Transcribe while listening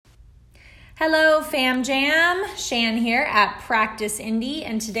Hello, Fam Jam. Shan here at Practice Indie,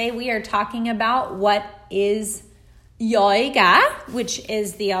 and today we are talking about what is yoga, which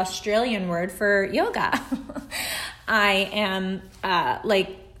is the Australian word for yoga. I am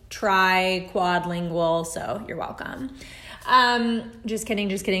tri-quadlingual, so you're welcome. Just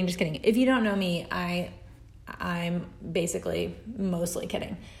kidding. If you don't know me, I'm basically mostly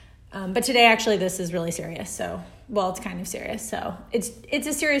kidding. But today, actually, this is really serious. So, it's kind of serious. So it's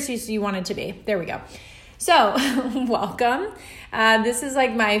as serious as you want it to be. There we go. So welcome. This is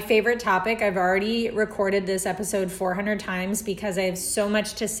like my favorite topic. I've already recorded this episode 400 times because I have so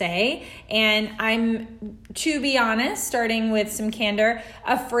much to say. And I'm, to be honest, starting with some candor,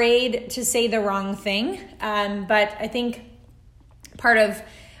 afraid to say the wrong thing. But I think part of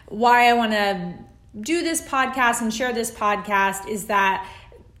why I want to do this podcast and share this podcast is that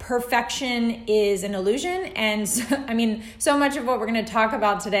perfection is an illusion. And so much of what we're going to talk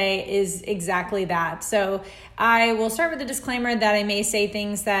about today is exactly that. So I will start with a disclaimer that I may say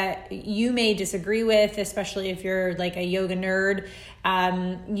things that you may disagree with, especially if you're like a yoga nerd.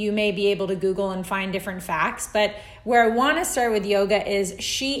 You may be able to Google and find different facts. But where I want to start with yoga is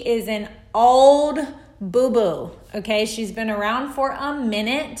she is an old boo-boo. Okay, she's been around for a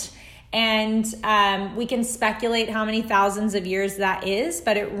minute. And we can speculate how many thousands of years that is,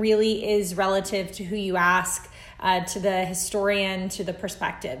 but it really is relative to who you ask, to the historian, to the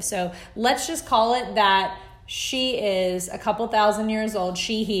perspective. So let's just call it that she is a couple thousand years old.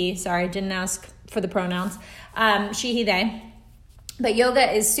 She, he, sorry, didn't ask for the pronouns. She, he, they. But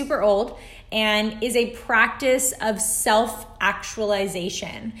yoga is super old and is a practice of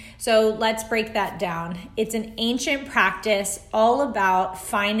self-actualization. So let's break that down. It's an ancient practice all about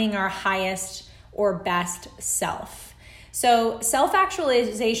finding our highest or best self. So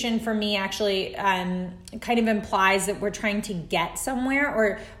self-actualization for me actually kind of implies that we're trying to get somewhere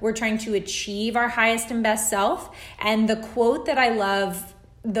or we're trying to achieve our highest and best self. And the quote that I love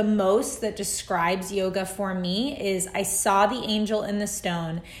the most that describes yoga for me is, I saw the angel in the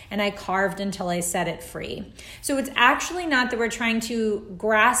stone and I carved until I set it free. So it's actually not that we're trying to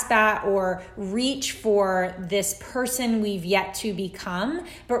grasp at or reach for this person we've yet to become,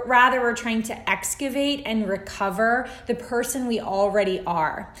 but rather we're trying to excavate and recover the person we already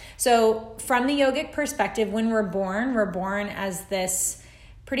are. So from the yogic perspective, when we're born as this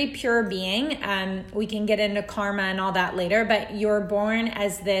pretty pure being. We can get into karma and all that later, but you're born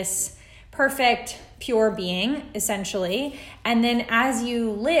as this perfect, pure being, essentially. And then as you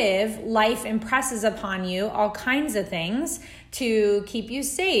live, life impresses upon you all kinds of things to keep you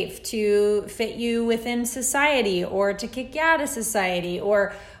safe, to fit you within society, or to kick you out of society,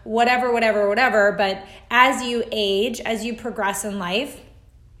 or whatever. But as you age, as you progress in life,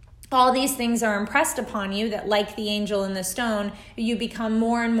 all these things are impressed upon you that, like the angel in the stone, you become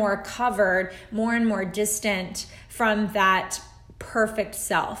more and more covered, more and more distant from that perfect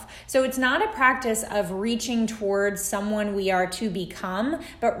self. So it's not a practice of reaching towards someone we are to become,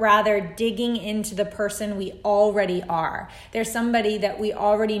 but rather digging into the person we already are. There's somebody that we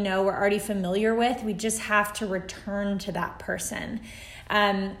already know, we're already familiar with. We just have to return to that person.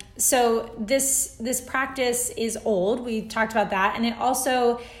 So this practice is old. We talked about that. And it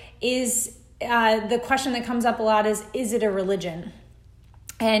also is the question that comes up a lot is it a religion?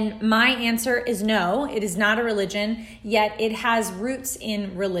 And my answer is no, it is not a religion, yet it has roots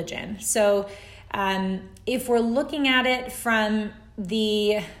in religion. So if we're looking at it from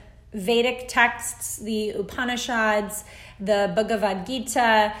the Vedic texts, the Upanishads, the Bhagavad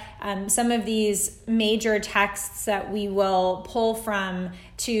Gita, some of these major texts that we will pull from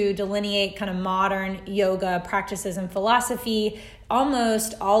to delineate kind of modern yoga practices and philosophy,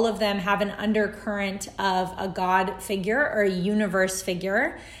 almost all of them have an undercurrent of a God figure or a universe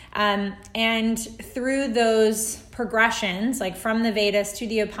figure. And through those progressions, like from the Vedas to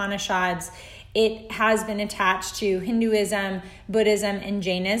the Upanishads, it has been attached to Hinduism, Buddhism, and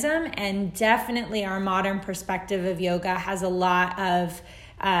Jainism. And definitely our modern perspective of yoga has a lot of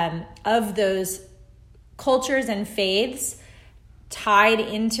those cultures and faiths tied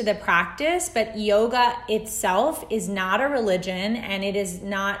into the practice, but yoga itself is not a religion and it is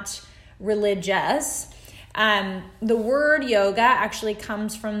not religious. The word yoga actually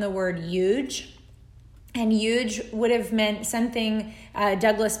comes from the word yuj, and yuj would have meant something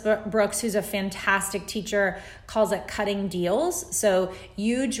Douglas Brooks, who's a fantastic teacher, calls it cutting deals. So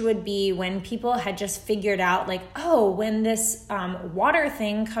yuj would be when people had just figured out like, oh, when this water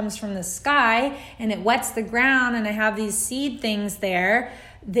thing comes from the sky and it wets the ground and I have these seed things there,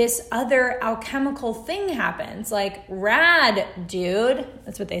 this other alchemical thing happens. Like, rad, dude.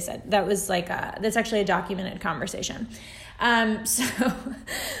 That's what they said. That was like, that's actually a documented conversation. So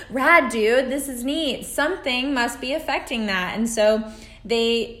rad, dude, this is neat. Something must be affecting that. And so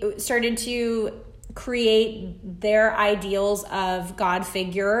they started to create their ideals of God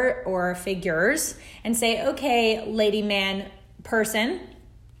figure or figures and say, okay, lady, man, person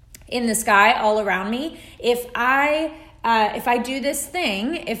in the sky all around me, if I do this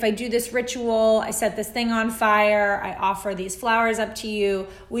thing, if I do this ritual, I set this thing on fire, I offer these flowers up to you,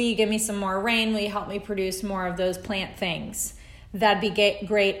 will you give me some more rain? Will you help me produce more of those plant things? That'd be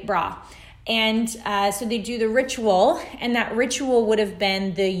great, brah. And so they do the ritual, and that ritual would have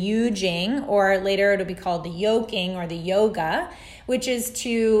been the yujing, or later it'll be called the yoking or the yoga, which is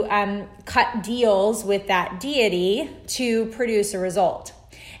to cut deals with that deity to produce a result.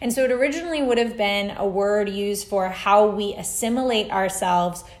 And so it originally would have been a word used for how we assimilate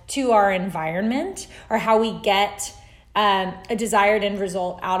ourselves to our environment, or how we get a desired end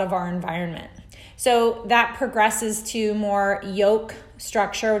result out of our environment. So that progresses to more yoke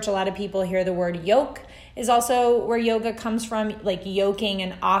structure, which a lot of people hear the word yoke, is also where yoga comes from, like yoking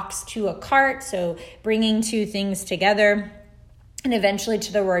an ox to a cart, so bringing two things together. And eventually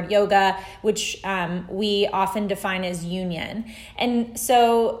to the word yoga, which we often define as union. And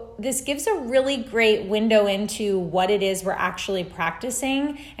so this gives a really great window into what it is we're actually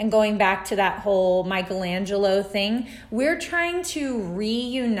practicing. And going back to that whole Michelangelo thing, we're trying to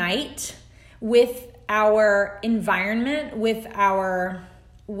reunite with our environment, with our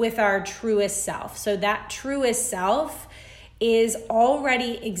truest self. So that truest self is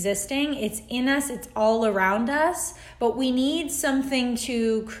already existing. It's in us. It's all around us. But we need something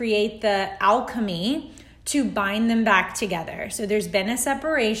to create the alchemy to bind them back together. So there's been a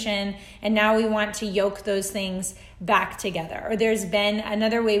separation, and now we want to yoke those things back together. Or there's been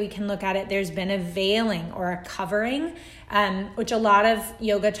another way we can look at it. There's been a veiling or a covering, which a lot of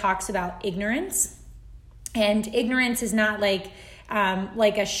yoga talks about ignorance. And ignorance is not like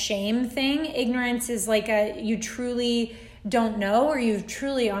a shame thing. Ignorance is like you truly don't know, or you've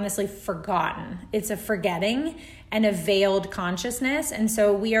truly honestly forgotten. It's a forgetting and a veiled consciousness. And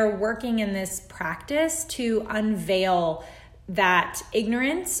so we are working in this practice to unveil that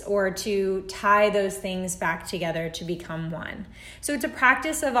ignorance, or to tie those things back together to become one. So it's a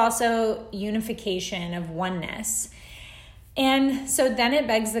practice of also unification, of oneness. And so then it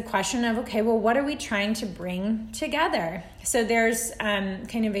begs the question of, okay, well, what are we trying to bring together? So there's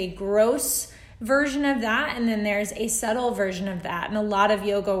kind of a gross version of that, and then there's a subtle version of that. And a lot of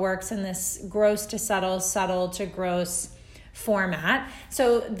yoga works in this gross to subtle, subtle to gross format.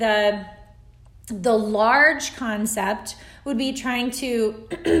 So the large concept would be trying to,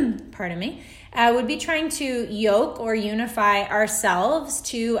 would be trying to yoke or unify ourselves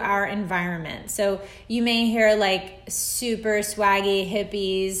to our environment. So you may hear like super swaggy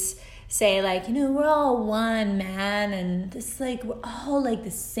hippies say like, we're all one, man, and this like we're all like the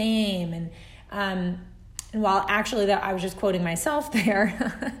same. And while actually that I was just quoting myself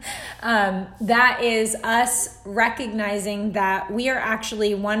there, that is us recognizing that we are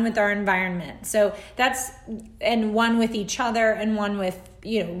actually one with our environment. So and one with each other, and one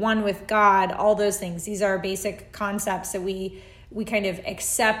with God, all those things. These are basic concepts that we kind of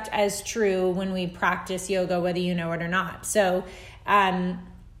accept as true when we practice yoga, whether you know it or not. So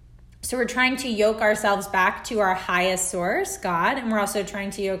we're trying to yoke ourselves back to our highest source, God, and we're also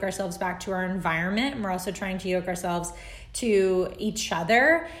trying to yoke ourselves back to our environment, and we're also trying to yoke ourselves to each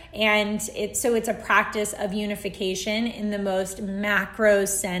other. And it's a practice of unification in the most macro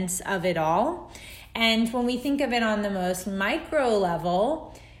sense of it all. And when we think of it on the most micro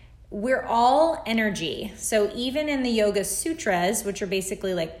level, we're all energy. So even in the Yoga Sutras, which are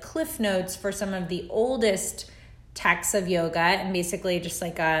basically like cliff notes for some of the oldest texts of yoga, and basically just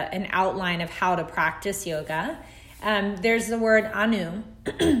like an outline of how to practice yoga, there's the word Anu.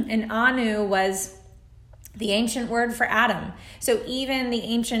 And Anu was the ancient word for Adam. So even the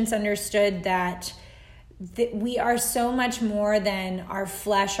ancients understood that we are so much more than our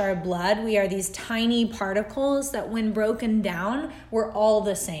flesh, our blood. We are these tiny particles that when broken down, we're all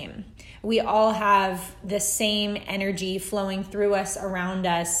the same. We all have the same energy flowing through us, around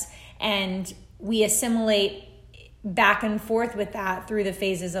us, and we assimilate back and forth with that through the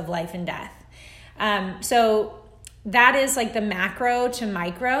phases of life and death. So that is like the macro to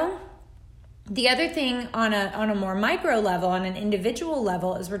micro. The other thing on a more micro level, on an individual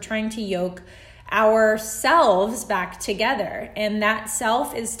level, is we're trying to yoke ourselves back together. And that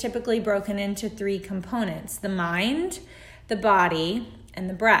self is typically broken into three components: the mind, the body, and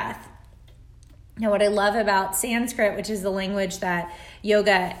the breath. Now, what I love about Sanskrit, which is the language that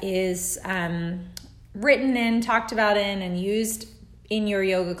yoga is written in, talked about in, and used in your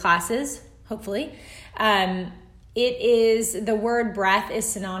yoga classes, hopefully, the word breath is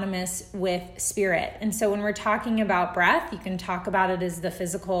synonymous with spirit. And so when we're talking about breath, you can talk about it as the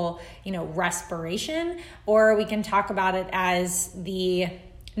physical, respiration, or we can talk about it as the,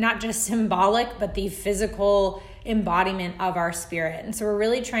 not just symbolic, but the physical embodiment of our spirit. And so we're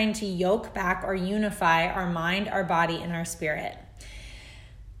really trying to yoke back or unify our mind, our body, and our spirit.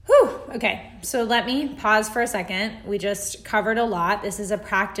 Okay, so let me pause for a second. We just covered a lot. This is a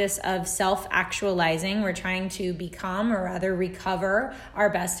practice of self-actualizing. We're trying to become, or rather recover, our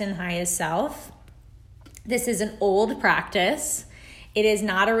best and highest self. This is an old practice. It is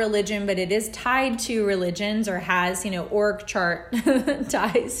not a religion, but it is tied to religions, or has, org chart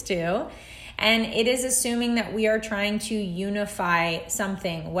ties to. And it is assuming that we are trying to unify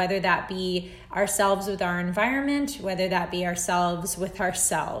something, whether that be ourselves with our environment, whether that be ourselves with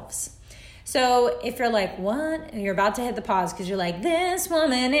ourselves. So if you're like, what? And you're about to hit the pause because you're like, this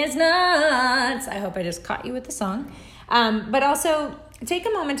woman is nuts. I hope I just caught you with the song. But also take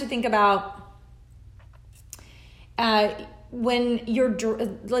a moment to think about when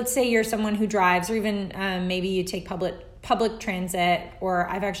let's say you're someone who drives, or even maybe you take public transit, or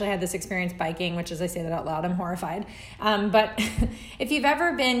I've actually had this experience biking, which as I say that out loud, I'm horrified. But if you've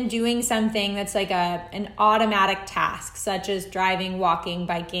ever been doing something that's like an automatic task, such as driving, walking,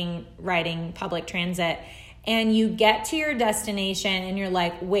 biking, riding public transit, and you get to your destination and you're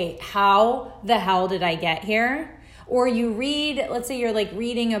like, wait, how the hell did I get here? Or you read, let's say you're like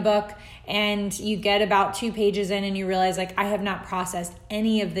reading a book and you get about 2 pages in and you realize like, I have not processed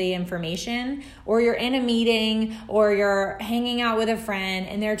any of the information. Or you're in a meeting, or you're hanging out with a friend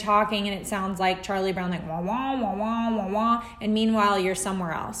and they're talking and it sounds like Charlie Brown, like wah, wah, wah, wah, wah, wah. And meanwhile, you're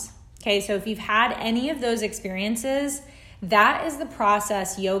somewhere else. Okay, so if you've had any of those experiences, that is the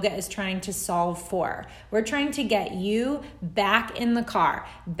process yoga is trying to solve for. We're trying to get you back in the car,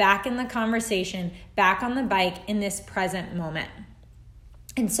 back in the conversation, back on the bike in this present moment.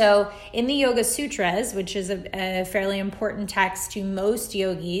 And so in the Yoga Sutras, which is a fairly important text to most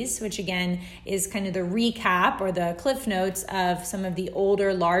yogis, which again is kind of the recap or the cliff notes of some of the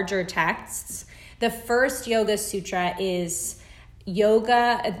older, larger texts, the first Yoga Sutra is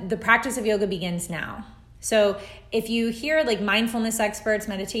yoga, the practice of yoga begins now. So if you hear like mindfulness experts,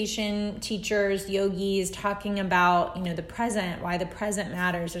 meditation teachers, yogis talking about, the present, why the present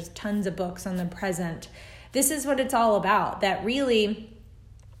matters, there's tons of books on the present. This is what it's all about, that really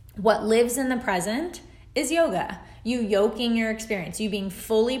what lives in the present is yoga. You yoking your experience, you being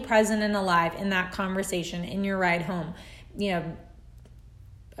fully present and alive in that conversation, in your ride home.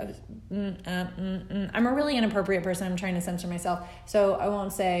 I'm a really inappropriate person. I'm trying to censor myself, so I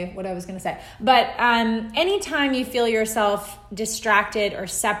won't say what I was going to say. But anytime you feel yourself distracted or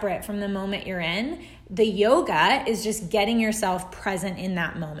separate from the moment you're in, the yoga is just getting yourself present in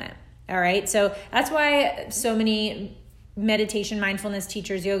that moment. All right. So that's why so many meditation, mindfulness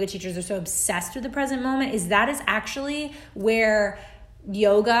teachers, yoga teachers are so obsessed with the present moment, is that is actually where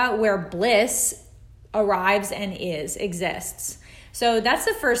yoga, where bliss arrives and exists. So that's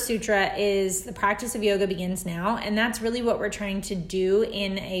the first sutra, is the practice of yoga begins now. And that's really what we're trying to do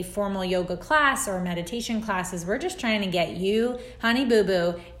in a formal yoga class or meditation classes. We're just trying to get you, honey boo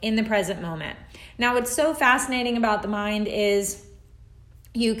boo, in the present moment. Now, what's so fascinating about the mind is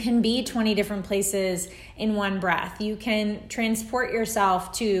you can be 20 different places in one breath. You can transport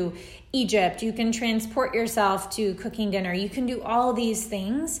yourself to Egypt. You can transport yourself to cooking dinner. You can do all these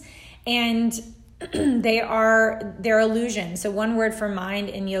things, and they're illusion. So one word for mind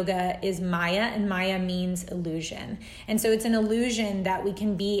in yoga is Maya, and Maya means illusion. And so it's an illusion that we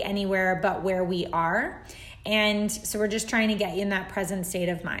can be anywhere but where we are. And so we're just trying to get you in that present state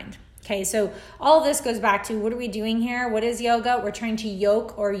of mind. Okay, so all of this goes back to, what are we doing here? What is yoga? We're trying to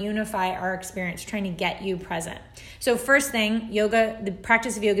yoke or unify our experience, trying to get you present. So first thing, yoga, the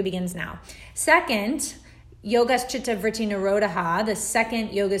practice of yoga begins now. Second, Yoga Chitta Vritti Nirodha, the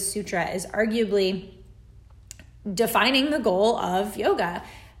second Yoga Sutra, is arguably defining the goal of yoga.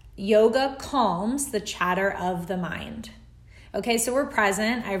 Yoga calms the chatter of the mind. Okay, so we're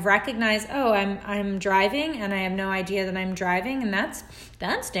present. I've recognized, I'm driving and I have no idea that I'm driving, and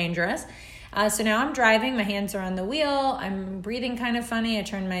that's dangerous. So now I'm driving, my hands are on the wheel, I'm breathing kind of funny, I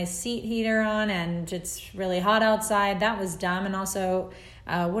turned my seat heater on and it's really hot outside. That was dumb, and also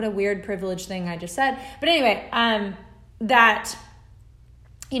what a weird privileged thing I just said. But anyway,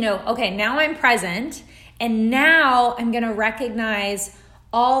 okay, now I'm present, and now I'm going to recognize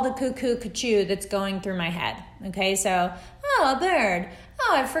all the cuckoo cuckoo that's going through my head. Okay, so, a bird.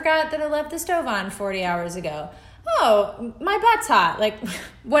 I forgot that I left the stove on 40 hours ago. My butt's hot. Like,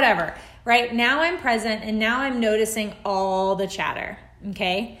 whatever, right? Now I'm present, and now I'm noticing all the chatter,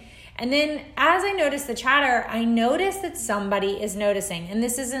 okay? And then as I notice the chatter, I notice that somebody is noticing. And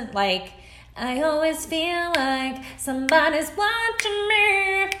this isn't like, I always feel like somebody's watching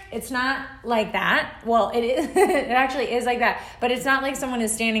me. It's not like that. Well, it is. It actually is like that. But it's not like someone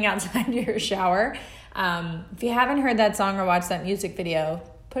is standing outside your shower. If you haven't heard that song or watched that music video,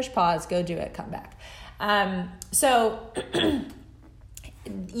 push pause, go do it, come back. So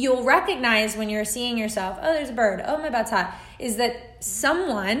you'll recognize when you're seeing yourself, oh, there's a bird, oh, my butt's hot, is that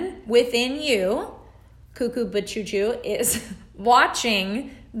someone within you, cuckoo but choo-choo, is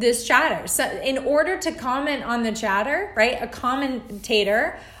watching this chatter. So in order to comment on the chatter, right, a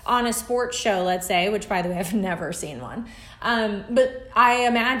commentator on a sports show, let's say, which by the way, I've never seen one, but I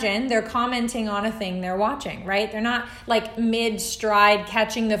imagine they're commenting on a thing they're watching, right? They're not like mid-stride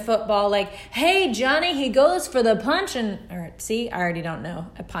catching the football like, hey, Johnny, he goes for the punch. Or see, I already don't know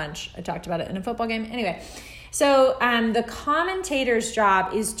a punch. I talked about it in a football game. Anyway, so the commentator's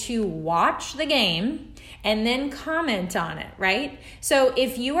job is to watch the game and then comment on it, right? So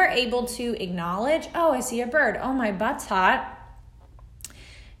if you are able to acknowledge, oh, I see a bird. Oh, my butt's hot.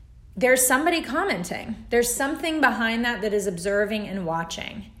 There's somebody commenting. There's something behind that is observing and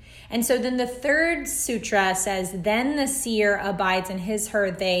watching. And so then the third sutra says, then the seer abides in his, her,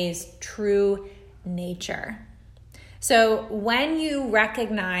 they's true nature. So when you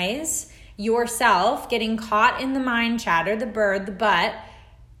recognize yourself getting caught in the mind chatter, the bird, the butt,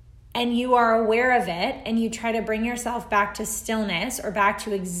 and you are aware of it, and you try to bring yourself back to stillness or back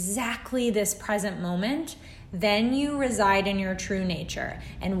to exactly this present moment, then you reside in your true nature.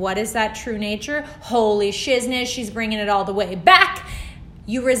 And what is that true nature? Holy shizness, she's bringing it all the way back.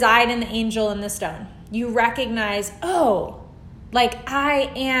 You reside in the angel and the stone. You recognize, oh, like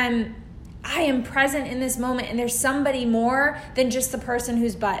I am present in this moment, and there's somebody more than just the person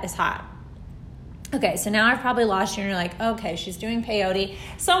whose butt is hot. Okay, so now I've probably lost you and you're like, okay, she's doing peyote.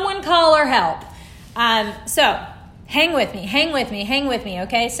 Someone call her help. So hang with me,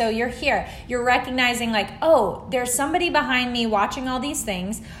 okay? So you're here. You're recognizing like, oh, there's somebody behind me watching all these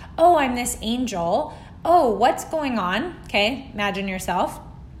things. Oh, I'm this angel. Oh, what's going on? Okay, imagine yourself.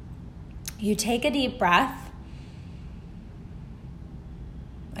 You take a deep breath.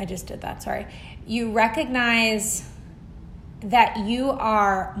 I just did that, sorry. You recognize that you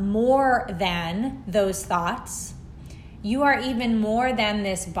are more than those thoughts. You are even more than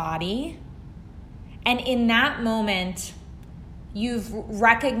this body. And in that moment, you've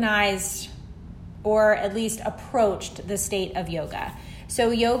recognized or at least approached the state of yoga. So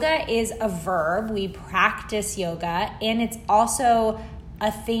yoga is a verb. We practice yoga, and it's also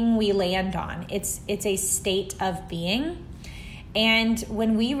a thing we land on. It's a state of being. And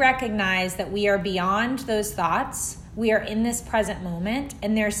when we recognize that we are beyond those thoughts, we are in this present moment,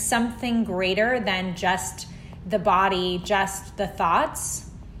 and there's something greater than just the body, just the thoughts,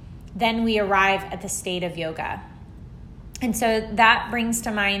 then we arrive at the state of yoga. And so that brings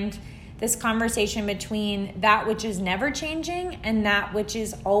to mind this conversation between that which is never changing and that which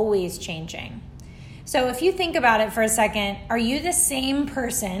is always changing. So if you think about it for a second, are you the same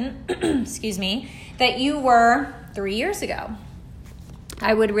person, excuse me, that you were 3 years ago?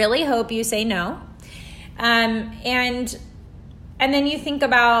 I would really hope you say no. And then you think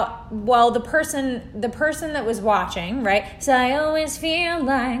about, well, the person that was watching, right? So I always feel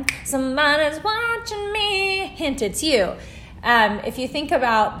like somebody's watching me. Hint, it's you. If you think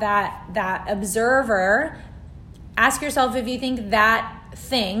about that observer, ask yourself if you think that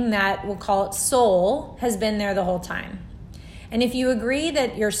thing, that we'll call it soul, has been there the whole time. And if you agree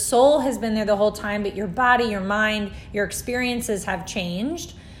that your soul has been there the whole time, but your body, your mind, your experiences have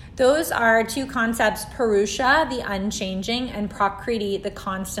changed, those are two concepts, Purusha, the unchanging, and Prakriti, the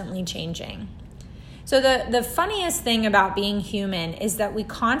constantly changing. So the funniest thing about being human is that we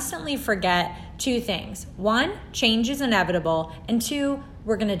constantly forget two things. One, change is inevitable, and two,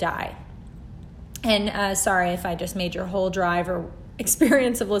 we're going to die. And sorry if I just made your whole drive or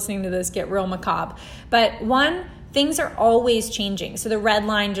experience of listening to this get real macabre. But one, things are always changing. So the red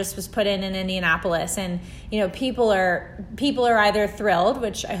line just was put in Indianapolis, and people are either thrilled,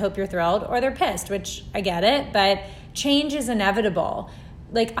 which I hope you're thrilled, or they're pissed, which I get it, but change is inevitable.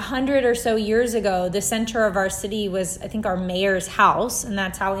 Like 100 or so years ago, the center of our city was, I think, our mayor's house, and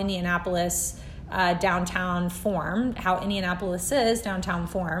that's how Indianapolis downtown formed, how Indianapolis is downtown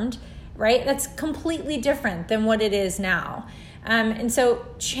formed, right? That's completely different than what it is now. And so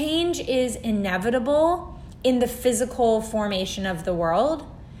change is inevitable in the physical formation of the world,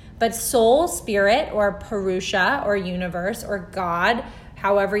 but soul, spirit, or Purusha, or universe, or God,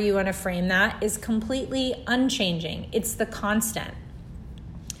 however you want to frame that, is completely unchanging. It's the constant.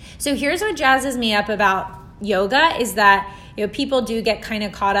 So here's what jazzes me up about yoga is that people do get kind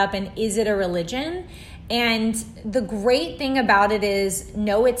of caught up in, is it a religion? And the great thing about it is,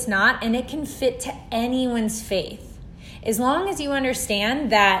 no, it's not, and it can fit to anyone's faith. As long as you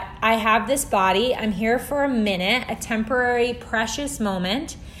understand that I have this body, I'm here for a minute, a temporary, precious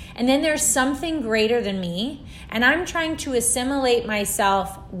moment, and then there's something greater than me, and I'm trying to assimilate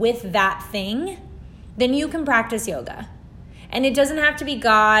myself with that thing, then you can practice yoga. And it doesn't have to be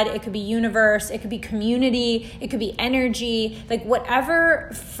God, it could be universe, it could be community, it could be energy, like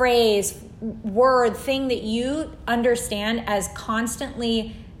whatever phrase, word, thing that you understand as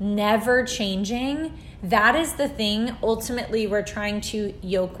constantly never changing, that is the thing ultimately we're trying to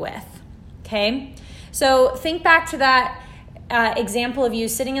yoke with, okay? So think back to that example of you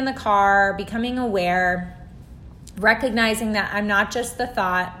sitting in the car, becoming aware, recognizing that I'm not just the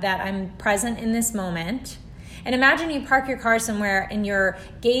thought, that I'm present in this moment. And imagine you park your car somewhere and you're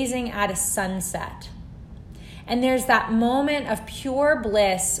gazing at a sunset. And there's that moment of pure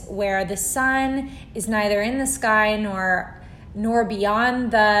bliss where the sun is neither in the sky nor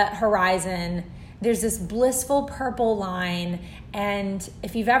beyond the horizon. There's this blissful purple line. And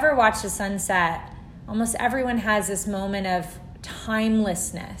if you've ever watched a sunset, almost everyone has this moment of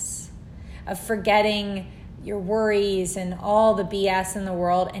timelessness, of forgetting your worries and all the BS in the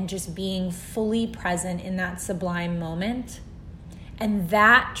world and just being fully present in that sublime moment. And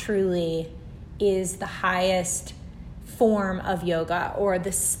that truly is the highest form of yoga, or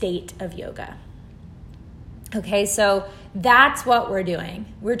the state of yoga. Okay, so that's what we're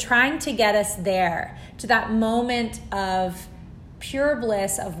doing. We're trying to get us there, to that moment of pure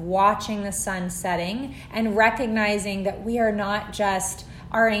bliss of watching the sun setting and recognizing that we are not just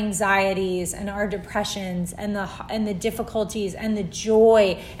our anxieties and our depressions and the difficulties and the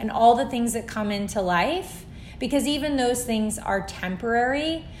joy and all the things that come into life, because even those things are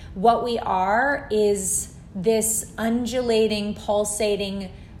temporary. What we are is this undulating,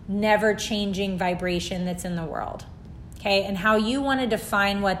 pulsating, never-changing vibration that's in the world. Okay, and how you want to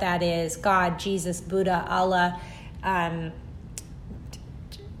define what that is, God, Jesus, Buddha, Allah,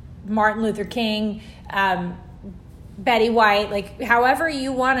 Martin Luther King, Betty White, like however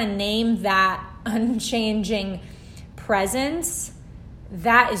you want to name that unchanging presence,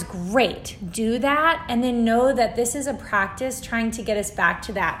 that is great. Do that, and then know that this is a practice trying to get us back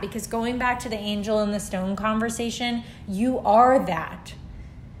to that, because going back to the angel and the stone conversation, you are that.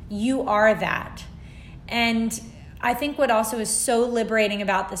 You are that. And I think what also is so liberating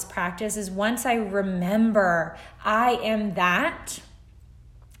about this practice is once I remember I am that,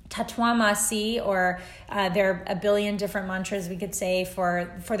 Tatwamasi, or there are a billion different mantras we could say for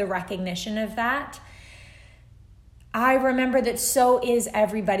the recognition of that. I remember that so is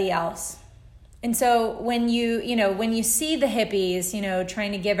everybody else. And so when you see the hippies,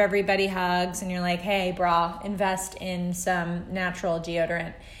 trying to give everybody hugs, and you're like, hey, brah, invest in some natural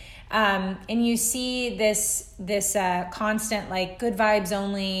deodorant. And you see this constant, like, good vibes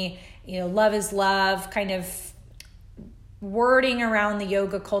only, love is love kind of wording around the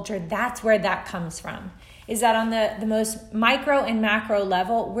yoga culture. That's where that comes from, is that on the most micro and macro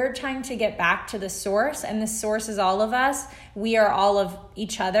level, we're trying to get back to the source, and the source is all of us. We are all of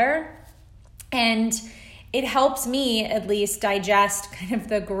each other. And it helps me at least digest kind of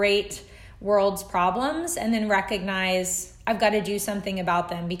the great world's problems and then recognize I've got to do something about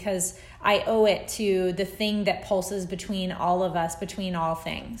them, because I owe it to the thing that pulses between all of us, between all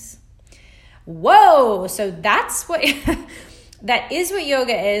things. Whoa! So that's what that is what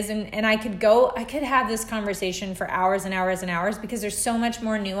yoga is, and I could have this conversation for hours and hours and hours, because there's so much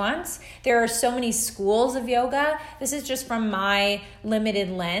more nuance. There are so many schools of yoga. This is just from my limited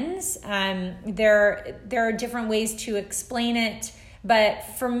lens. There are different ways to explain it, but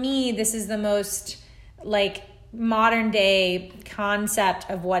for me, this is the most like modern day concept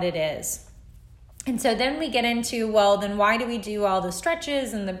of what it is. And so then we get into, well, then why do we do all the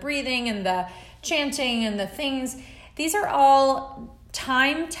stretches and the breathing and the chanting and the things? These are all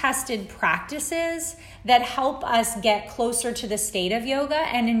time-tested practices that help us get closer to the state of yoga,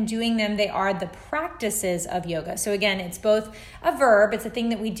 and in doing them, they are the practices of yoga. So again, it's both a verb, it's a thing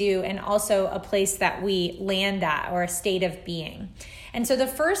that we do, and also a place that we land at, or a state of being. And so the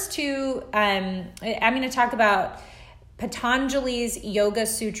first two, I'm going to talk about Patanjali's Yoga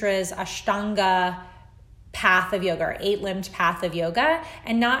Sutras Ashtanga path of yoga, or 8-limbed path of yoga.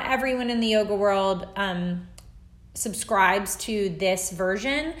 And not everyone in the yoga world subscribes to this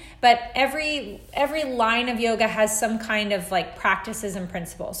version, but every line of yoga has some kind of like practices and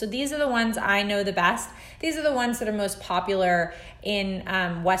principles. So these are the ones I know the best. These are the ones that are most popular in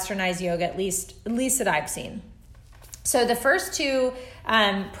westernized yoga, at least that I've seen. So the first two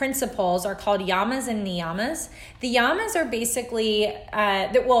principles are called yamas and niyamas. The yamas are basically,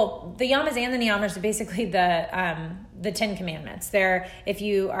 the yamas and the niyamas are basically the 10 Commandments. They're, if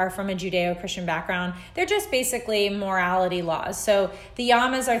you are from a Judeo-Christian background, they're just basically morality laws. So the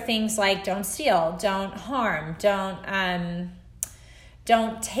yamas are things like don't steal, don't harm,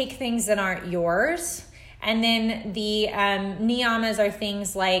 don't take things that aren't yours. And then the niyamas are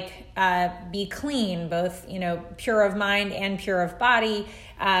things like be clean, both pure of mind and pure of body.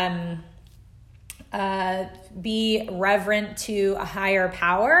 Be reverent to a higher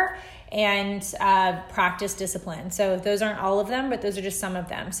power, and practice discipline. So those aren't all of them, but those are just some of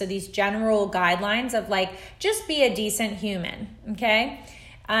them. So these general guidelines of just be a decent human, okay?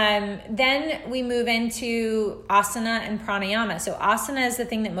 Then we move into asana and pranayama. So asana is the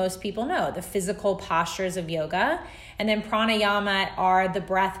thing that most people know, the physical postures of yoga. And then pranayama are the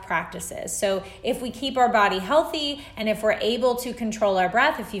breath practices. So if we keep our body healthy and if we're able to control our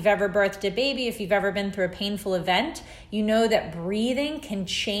breath, if you've ever birthed a baby, if you've ever been through a painful event, you know that breathing can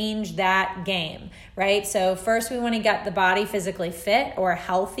change that game, right? So first we want to get the body physically fit or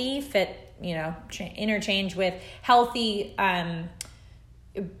healthy, interchange with healthy,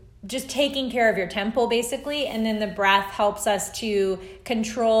 just taking care of your temple basically. And then the breath helps us to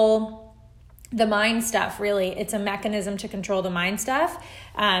control the mind stuff. Really, it's a mechanism to control the mind stuff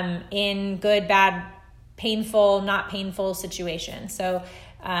in good, bad, painful, not painful situations. So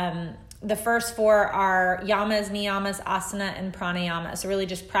the first four are yamas, niyamas, asana, and pranayama. So really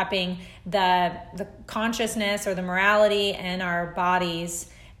just prepping the consciousness or the morality and our bodies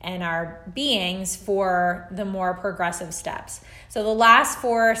and our beings for the more progressive steps. So the last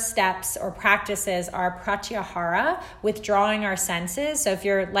four steps or practices are pratyahara, withdrawing our senses. So if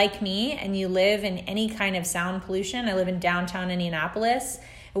you're like me and you live in any kind of sound pollution, I live in downtown Indianapolis,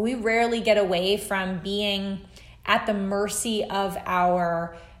 we rarely get away from being at the mercy of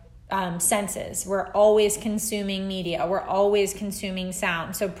our senses. We're always consuming media. We're always consuming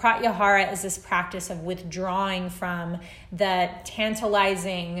sound. So pratyahara is this practice of withdrawing from the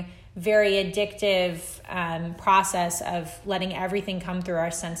tantalizing, very addictive process of letting everything come through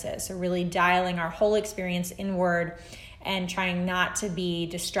our senses. So really dialing our whole experience inward and trying not to be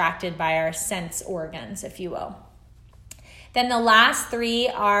distracted by our sense organs, if you will. Then the last three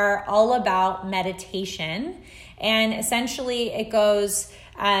are all about meditation. And essentially it goes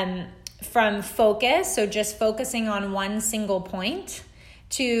from focus, so just focusing on one single point,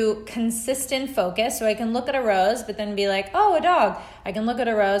 to consistent focus. So I can look at a rose, but then be like, oh, a dog. I can look at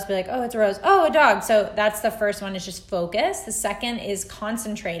a rose, be like, oh, it's a rose. Oh, a dog. So that's the first one, is just focus. The second is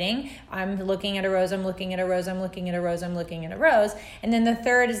concentrating. I'm looking at a rose, I'm looking at a rose, I'm looking at a rose, I'm looking at a rose. And then the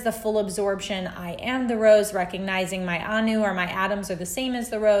third is the full absorption. I am the rose, recognizing my anu or my atoms are the same as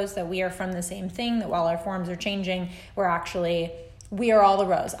the rose, that we are from the same thing, that while our forms are changing, we are all the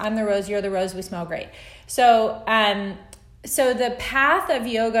rose. I'm the rose, you're the rose, we smell great. So the path of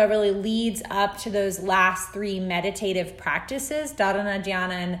yoga really leads up to those last three meditative practices, dharana,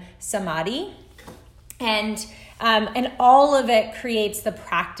 dhyana, and samadhi. And all of it creates the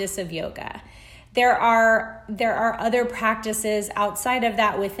practice of yoga. There are other practices outside of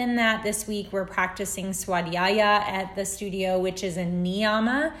that. Within that, this week we're practicing swadhyaya at the studio, which is a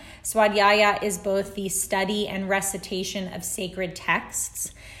niyama. Swadhyaya is both the study and recitation of sacred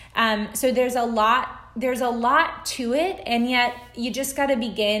texts. So there's a lot to it, and yet you just got to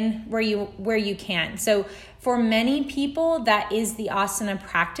begin where you can. So for many people, that is the asana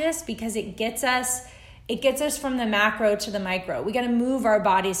practice, because it gets us from the macro to the micro. We got to move our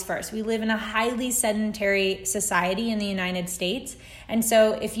bodies first. We live in a highly sedentary society in the United States. And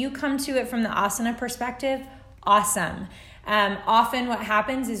so if you come to it from the asana perspective, awesome. Often what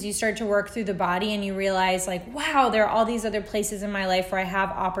happens is you start to work through the body and you realize wow, there are all these other places in my life where I have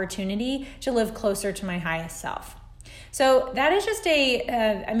opportunity to live closer to my highest self. So that is just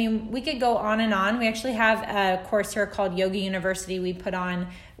we could go on and on. We actually have a course here called Yoga University we put on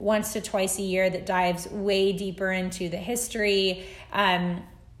once to twice a year that dives way deeper into the history,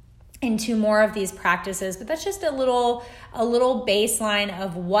 into more of these practices. But that's just a little baseline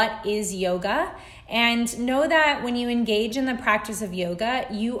of what is yoga. And know that when you engage in the practice of yoga,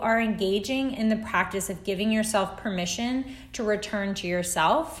 you are engaging in the practice of giving yourself permission to return to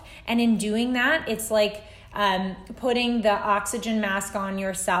yourself. And in doing that, it's like putting the oxygen mask on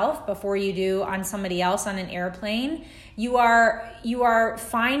yourself before you do on somebody else on an airplane. You are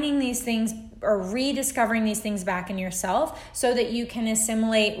finding these things or rediscovering these things back in yourself so that you can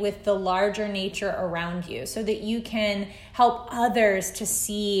assimilate with the larger nature around you, so that you can help others to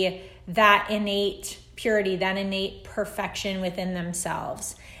see that innate purity, that innate perfection within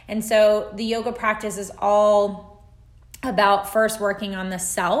themselves. And so the yoga practice is all about first working on the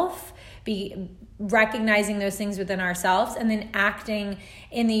self, recognizing those things within ourselves, and then acting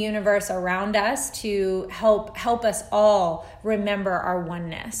in the universe around us to help us all remember our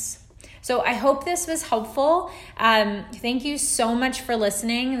oneness. So I hope this was helpful. Thank you so much for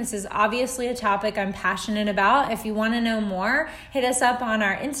listening. This is obviously a topic I'm passionate about. If you want to know more, hit us up on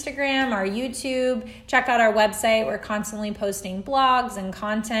our Instagram, our YouTube, check out our website. We're constantly posting blogs and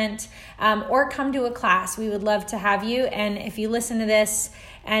content, or come to a class. We would love to have you. And if you listen to this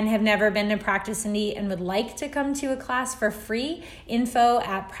and have never been to Practice Indie and would like to come to a class for free,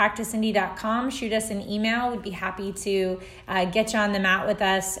 info@practiceindie.com. Shoot us an email. We'd be happy to get you on the mat with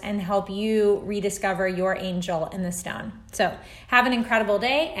us and help you rediscover your angel in the stone. So have an incredible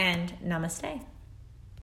day, and namaste.